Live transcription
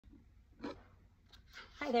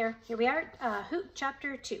Hi there, here we are, Hoot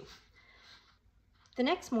Chapter 2. The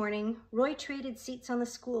next morning, Roy traded seats on the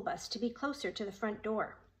school bus to be closer to the front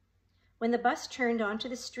door. When the bus turned onto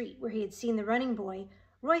the street where he had seen the running boy,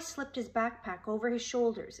 Roy slipped his backpack over his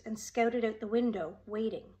shoulders and scouted out the window,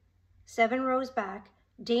 waiting. 7 rows back,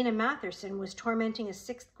 Dana Matherson was tormenting a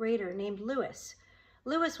 6th grader named Lewis.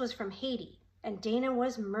 Lewis was from Haiti, and Dana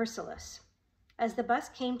was merciless. As the bus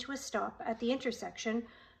came to a stop at the intersection,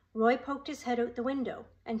 Roy poked his head out the window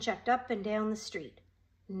and checked up and down the street.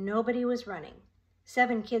 Nobody was running.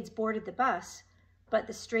 7 kids boarded the bus, but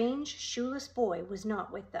the strange, shoeless boy was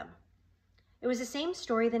not with them. It was the same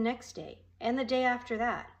story the next day and the day after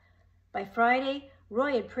that. By Friday,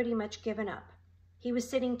 Roy had pretty much given up. He was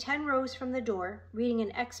sitting 10 rows from the door, reading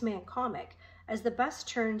an X-Men comic as the bus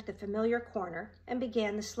turned the familiar corner and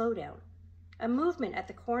began the slowdown. A movement at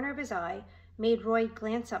the corner of his eye made Roy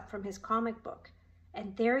glance up from his comic book.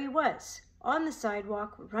 And there he was, on the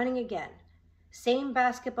sidewalk, running again. Same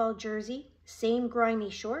basketball jersey, same grimy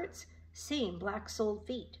shorts, same black-soled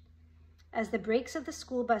feet. As the brakes of the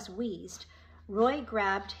school bus wheezed, Roy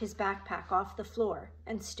grabbed his backpack off the floor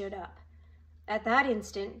and stood up. At that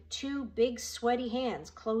instant, 2 big, sweaty hands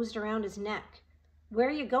closed around his neck. "Where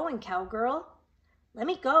are you going, cowgirl?" "Let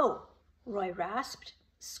me go," Roy rasped,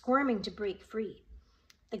 squirming to break free.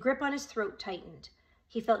 The grip on his throat tightened.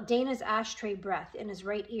 He felt Dana's ashtray breath in his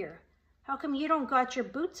right ear. "How come you don't got your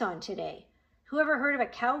boots on today? Who ever heard of a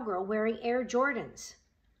cowgirl wearing Air Jordans?"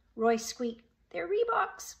 Roy squeaked, "They're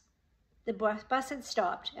Reeboks." The bus had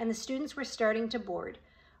stopped and the students were starting to board.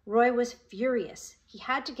 Roy was furious. He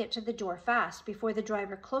had to get to the door fast before the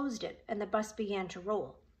driver closed it and the bus began to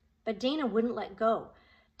roll. But Dana wouldn't let go,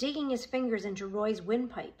 digging his fingers into Roy's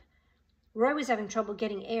windpipe. Roy was having trouble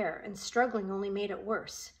getting air and struggling only made it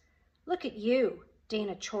worse. "Look at you,"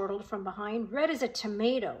 Dana chortled from behind, "red as a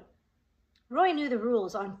tomato." Roy knew the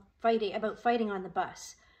rules about fighting on the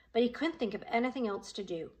bus, but he couldn't think of anything else to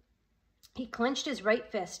do. He clenched his right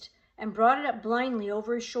fist and brought it up blindly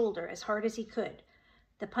over his shoulder as hard as he could.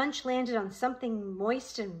 The punch landed on something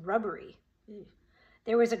moist and rubbery.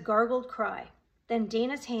 There was a gargled cry. Then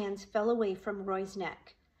Dana's hands fell away from Roy's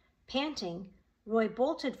neck. Panting, Roy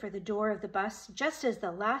bolted for the door of the bus just as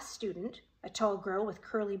the last student, a tall girl with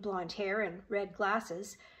curly blonde hair and red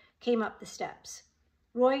glasses, came up the steps.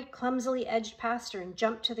 Roy clumsily edged past her and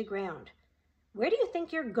jumped to the ground. "Where do you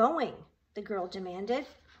think you're going?" the girl demanded.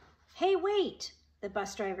 "Hey, wait!" the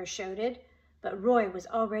bus driver shouted, but Roy was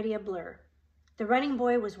already a blur. The running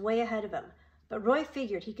boy was way ahead of him, but Roy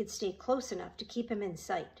figured he could stay close enough to keep him in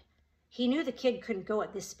sight. He knew the kid couldn't go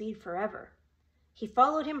at this speed forever. He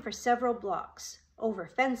followed him for several blocks, over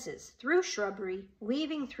fences, through shrubbery,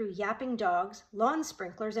 weaving through yapping dogs, lawn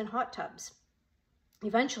sprinklers, and hot tubs.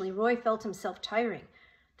 Eventually, Roy felt himself tiring.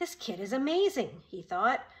 "This kid is amazing," he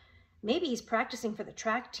thought. "Maybe he's practicing for the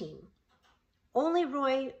track team."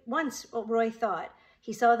 Once Roy thought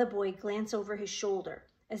he saw the boy glance over his shoulder,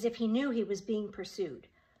 as if he knew he was being pursued.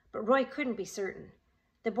 But Roy couldn't be certain.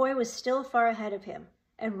 The boy was still far ahead of him,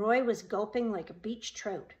 and Roy was gulping like a beached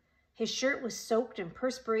trout. His shirt was soaked and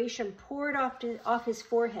perspiration poured off his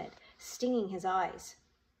forehead, stinging his eyes.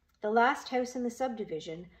 The last house in the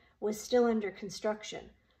subdivision was still under construction,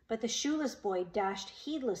 but the shoeless boy dashed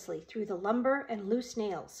heedlessly through the lumber and loose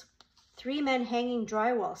nails. 3 men hanging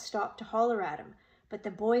drywall stopped to holler at him, but the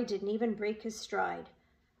boy didn't even break his stride.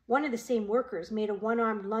 One of the same workers made a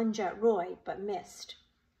one-armed lunge at Roy, but missed.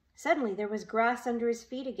 Suddenly there was grass under his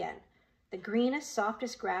feet again, the greenest,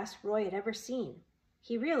 softest grass Roy had ever seen.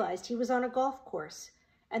 He realized he was on a golf course,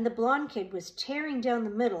 and the blonde kid was tearing down the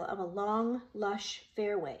middle of a long, lush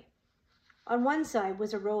fairway. On one side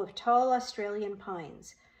was a row of tall Australian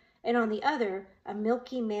pines, and on the other, a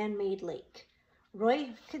milky man-made lake.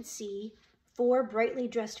 Roy could see 4 brightly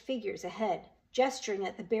dressed figures ahead, gesturing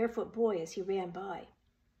at the barefoot boy as he ran by.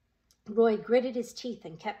 Roy gritted his teeth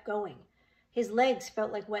and kept going. His legs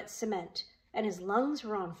felt like wet cement, and his lungs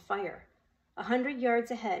were on fire. 100 yards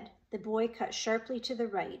ahead, the boy cut sharply to the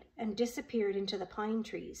right and disappeared into the pine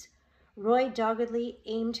trees. Roy doggedly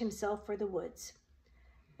aimed himself for the woods.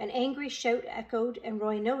 An angry shout echoed, and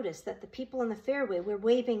Roy noticed that the people in the fairway were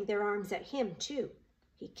waving their arms at him, too.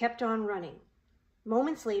 He kept on running.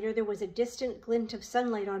 Moments later, there was a distant glint of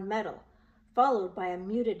sunlight on metal, followed by a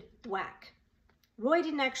muted thwack. Roy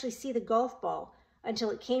didn't actually see the golf ball until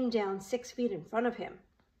it came down 6 feet in front of him.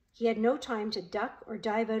 He had no time to duck or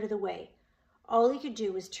dive out of the way. All he could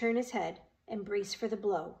do was turn his head and brace for the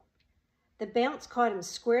blow. The bounce caught him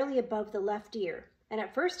squarely above the left ear, and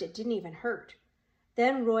at first it didn't even hurt.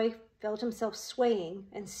 Then Roy felt himself swaying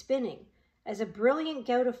and spinning as a brilliant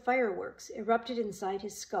gout of fireworks erupted inside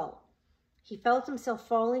his skull. He felt himself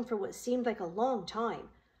falling for what seemed like a long time,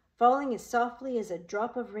 falling as softly as a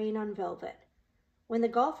drop of rain on velvet. When the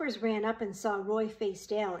golfers ran up and saw Roy face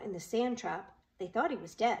down in the sand trap, they thought he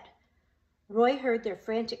was dead. Roy heard their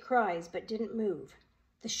frantic cries but didn't move.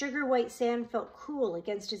 The sugar-white sand felt cool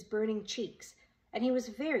against his burning cheeks, and he was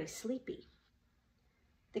very sleepy.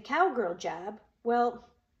 The cowgirl jab, well,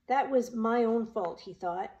 that was my own fault, he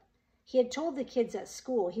thought. He had told the kids at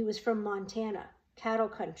school he was from Montana, cattle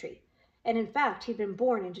country, and in fact he'd been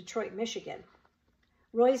born in Detroit, Michigan.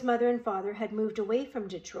 Roy's mother and father had moved away from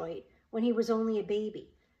Detroit when he was only a baby,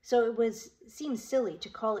 so it seemed silly to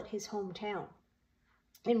call it his hometown.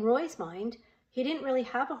 In Roy's mind, he didn't really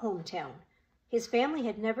have a hometown. His family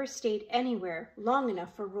had never stayed anywhere long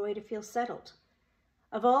enough for Roy to feel settled.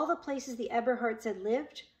 Of all the places the Eberhards had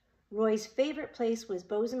lived, Roy's favorite place was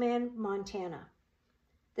Bozeman, Montana.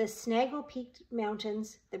 The snaggle-peaked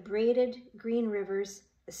mountains, the braided green rivers,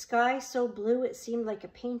 the sky so blue it seemed like a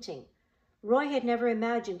painting. Roy had never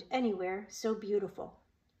imagined anywhere so beautiful.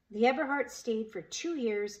 The Eberhards stayed for 2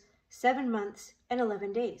 years, 7 months, and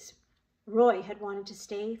 11 days. Roy had wanted to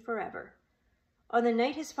stay forever. On the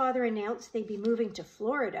night his father announced they'd be moving to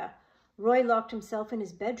Florida, Roy locked himself in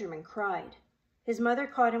his bedroom and cried. His mother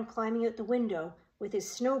caught him climbing out the window with his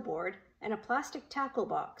snowboard and a plastic tackle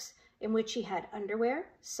box in which he had underwear,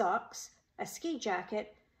 socks, a ski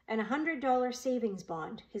jacket, and a $100 savings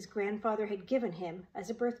bond his grandfather had given him as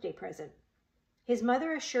a birthday present. His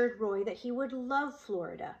mother assured Roy that he would love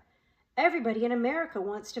Florida. Everybody in America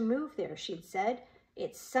wants to move there, she'd said.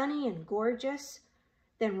 It's sunny and gorgeous.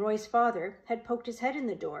 Then Roy's father had poked his head in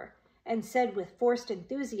the door and said with forced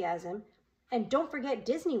enthusiasm, "And don't forget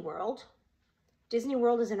Disney World." Disney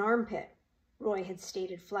World is an armpit, Roy had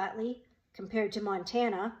stated flatly. Compared to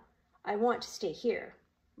Montana, I want to stay here.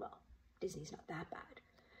 Well, Disney's not that bad.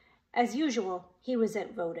 As usual, he was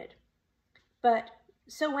outvoted.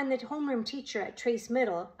 So when the homeroom teacher at Trace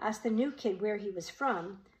Middle asked the new kid where he was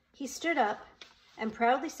from, he stood up and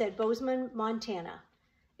proudly said Bozeman, Montana.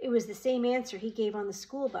 It was the same answer he gave on the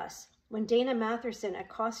school bus when Dana Matherson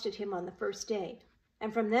accosted him on the first day.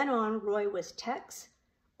 And from then on, Roy was Tex,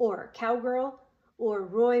 or Cowgirl, or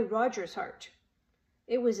Roy Rogershart.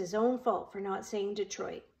 It was his own fault for not saying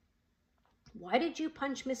Detroit. "Why did you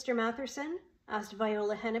punch Mr. Matherson?" asked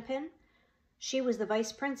Viola Hennepin. She was the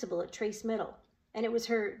vice principal at Trace Middle, and it was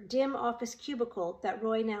her dim office cubicle that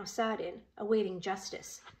Roy now sat in, awaiting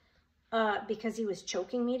justice. Because he was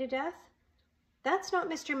choking me to death? That's not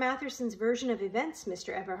Mr. Matherson's version of events,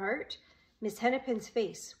 Mr. Eberhart. Miss Hennepin's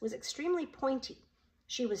face was extremely pointy.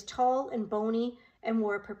 She was tall and bony and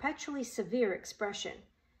wore a perpetually severe expression.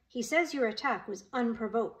 He says your attack was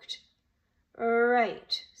unprovoked.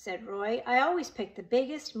 Right, said Roy. I always pick the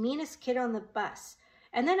biggest, meanest kid on the bus,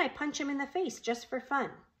 and then I punch him in the face just for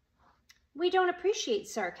fun. We don't appreciate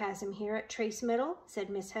sarcasm here at Trace Middle, said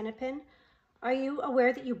Miss Hennepin. Are you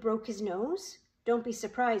aware that you broke his nose? Don't be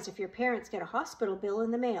surprised if your parents get a hospital bill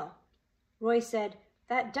in the mail. Roy said,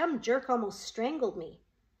 that dumb jerk almost strangled me.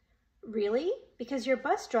 Really? Because your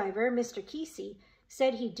bus driver, Mr. Kesey,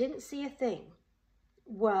 said he didn't see a thing.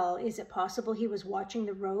 Well, is it possible he was watching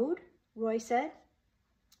the road? Roy said.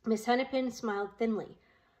 Miss Hennepin smiled thinly.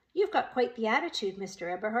 You've got quite the attitude,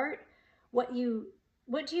 Mr. Eberhart. What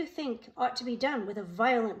do you think ought to be done with a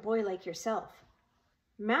violent boy like yourself?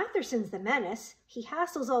 Matherson's the menace. He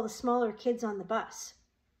hassles all the smaller kids on the bus.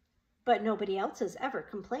 But nobody else has ever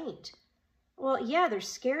complained. Well, yeah, they're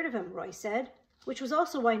scared of him, Roy said, which was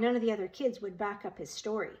also why none of the other kids would back up his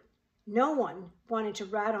story. No one wanted to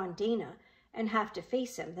rat on Dana and have to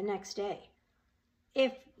face him the next day.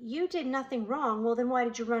 If you did nothing wrong, well, then why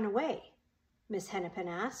did you run away? Miss Hennepin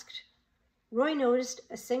asked. Roy noticed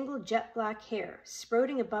a single jet-black hair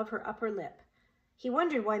sprouting above her upper lip. He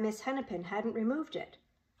wondered why Miss Hennepin hadn't removed it.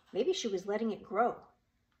 Maybe she was letting it grow.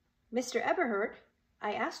 Mr. Eberhart,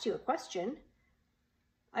 I asked you a question.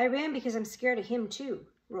 I ran because I'm scared of him too,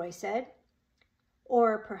 Roy said.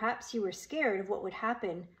 Or perhaps you were scared of what would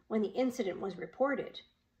happen when the incident was reported.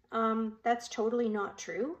 That's totally not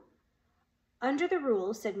true. Under the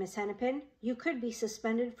rules, said Miss Hennepin, you could be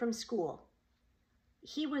suspended from school.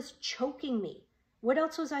 He was choking me. What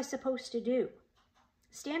else was I supposed to do?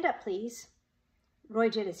 Stand up, please. Roy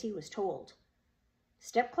did as he was told.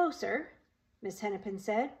 Step closer, Miss Hennepin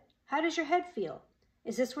said. How does your head feel?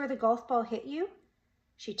 Is this where the golf ball hit you?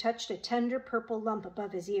 She touched a tender purple lump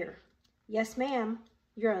above his ear. Yes, ma'am.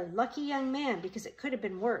 You're a lucky young man because it could have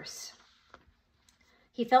been worse.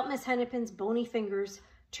 He felt Miss Hennepin's bony fingers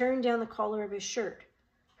turn down the collar of his shirt.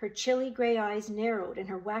 Her chilly gray eyes narrowed and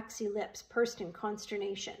her waxy lips pursed in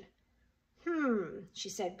consternation. She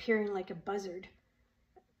said, peering like a buzzard.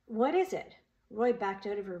 What is it? Roy backed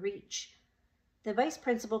out of her reach. The vice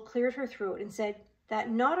principal cleared her throat and said, "That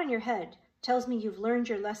knot on your head tells me you've learned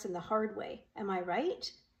your lesson the hard way. Am I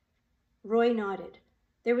right?" Roy nodded.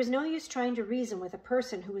 There was no use trying to reason with a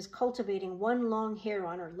person who was cultivating one long hair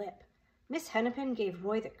on her lip. Miss Hennepin gave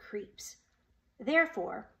Roy the creeps.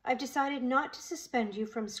 "Therefore, I've decided not to suspend you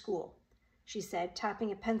from school," she said,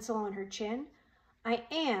 tapping a pencil on her chin. "I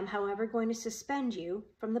am, however, going to suspend you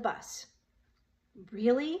from the bus."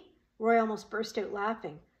 "Really?" Roy almost burst out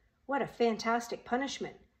laughing. What a fantastic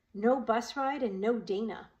punishment. No bus ride and no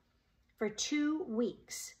Dana. For 2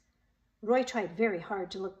 weeks. Roy tried very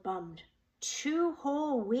hard to look bummed. 2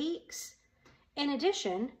 whole weeks? In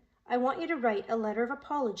addition, I want you to write a letter of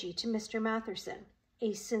apology to Mr. Matherson.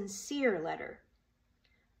 A sincere letter.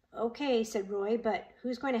 "Okay," said Roy, "but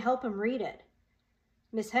who's going to help him read it?"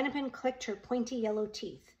 Miss Hennepin clicked her pointy yellow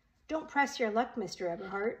teeth. "Don't press your luck, Mr.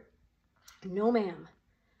 Everhart." "No, ma'am."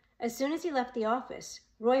 As soon as he left the office,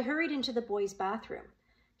 Roy hurried into the boys' bathroom.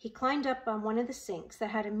 He climbed up on one of the sinks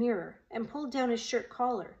that had a mirror and pulled down his shirt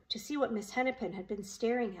collar to see what Miss Hennepin had been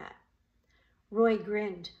staring at. Roy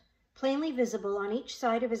grinned. Plainly visible on each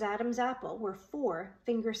side of his Adam's apple were 4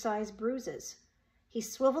 finger-sized bruises. He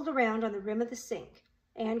swiveled around on the rim of the sink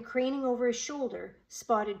and, craning over his shoulder,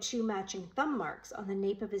 spotted 2 matching thumb marks on the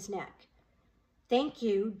nape of his neck. "Thank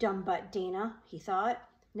you, dumb butt Dana," he thought.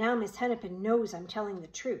 "Now Miss Hennepin knows I'm telling the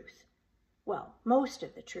truth." Well, most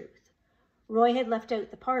of the truth. Roy had left out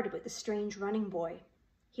the part about the strange running boy.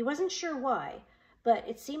 He wasn't sure why, but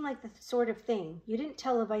it seemed like the sort of thing you didn't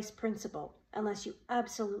tell a vice principal unless you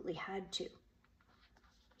absolutely had to.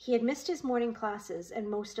 He had missed his morning classes and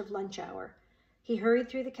most of lunch hour. He hurried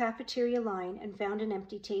through the cafeteria line and found an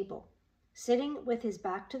empty table. Sitting with his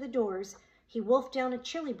back to the doors, he wolfed down a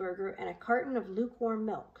chili burger and a carton of lukewarm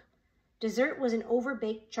milk. Dessert was an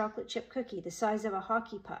overbaked chocolate chip cookie the size of a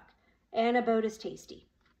hockey puck and about as tasty.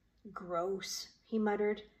 "Gross," he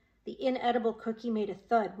muttered. The inedible cookie made a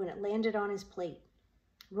thud when it landed on his plate.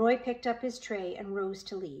 Roy picked up his tray and rose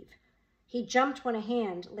to leave. He jumped when a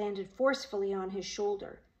hand landed forcefully on his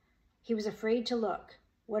shoulder. He was afraid to look.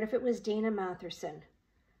 What if it was Dana Matherson?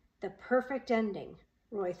 The perfect ending,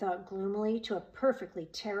 Roy thought gloomily, to a perfectly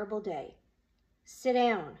terrible day. "Sit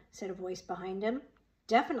down," said a voice behind him.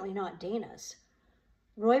 Definitely not Dana's.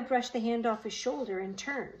 Roy brushed the hand off his shoulder and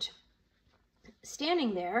turned.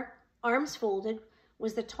 Standing there, arms folded,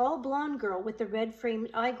 was the tall blonde girl with the red-framed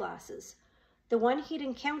eyeglasses, the one he'd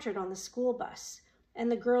encountered on the school bus,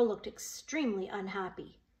 and the girl looked extremely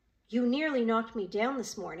unhappy. "You nearly knocked me down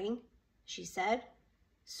this morning," she said.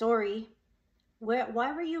 "Sorry."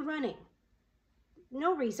 Why were you running?"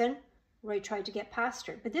 "No reason." Roy tried to get past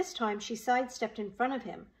her, but this time she sidestepped in front of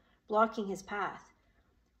him, blocking his path.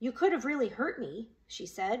 "You could have really hurt me," she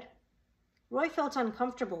said. Roy felt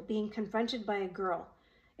uncomfortable being confronted by a girl.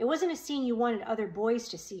 It wasn't a scene you wanted other boys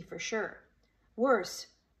to see for sure. Worse,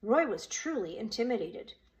 Roy was truly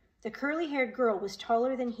intimidated. The curly-haired girl was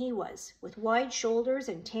taller than he was, with wide shoulders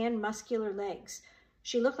and tan, muscular legs.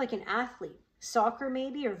 She looked like an athlete, soccer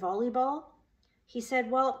maybe, or volleyball. He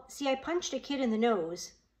said, "Well, see, I punched a kid in the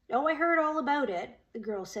nose." "Oh, I heard all about it," the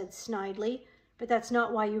girl said snidely. "But that's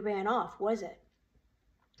not why you ran off, was it?"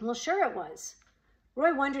 Well, sure it was.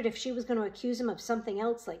 Roy wondered if she was going to accuse him of something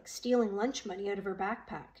else, like stealing lunch money out of her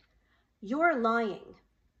backpack. "You're lying."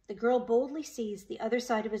 The girl boldly seized the other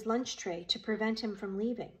side of his lunch tray to prevent him from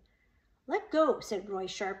leaving. "Let go," said Roy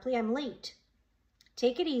sharply. "I'm late."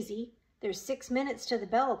 "Take it easy. There's 6 minutes to the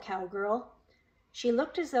bell, cowgirl." She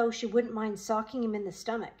looked as though she wouldn't mind socking him in the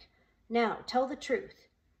stomach. "Now, tell the truth.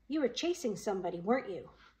 You were chasing somebody, weren't you?"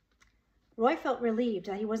 Roy felt relieved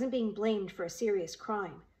that he wasn't being blamed for a serious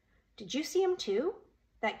crime. "Did you see him too?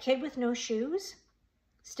 That kid with no shoes?"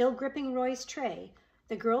 Still gripping Roy's tray,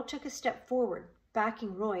 the girl took a step forward,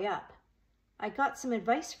 backing Roy up. "I got some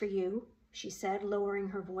advice for you," she said, lowering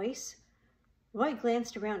her voice. Roy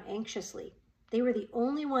glanced around anxiously. They were the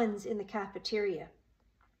only ones in the cafeteria.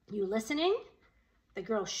 "You listening?" The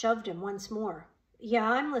girl shoved him once more. "Yeah,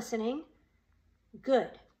 I'm listening."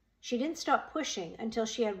 "Good." She didn't stop pushing until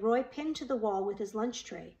she had Roy pinned to the wall with his lunch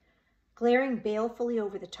tray. Glaring balefully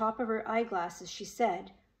over the top of her eyeglasses, she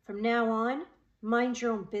said, "From now on, mind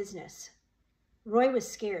your own business." Roy was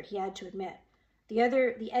scared, he had to admit. The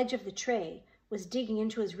edge of the tray was digging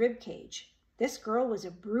into his rib cage. This girl was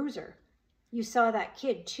a bruiser. "You saw that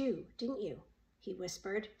kid too, didn't you?" he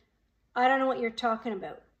whispered. "I don't know what you're talking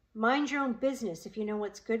about. Mind your own business if you know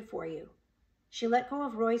what's good for you." She let go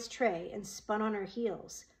of Roy's tray and spun on her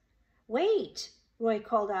heels. "Wait," Roy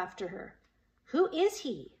called after her. "Who is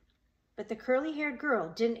he?" But the curly-haired girl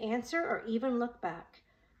didn't answer or even look back.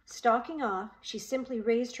 Stalking off, she simply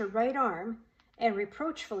raised her right arm and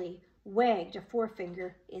reproachfully wagged a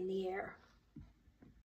forefinger in the air.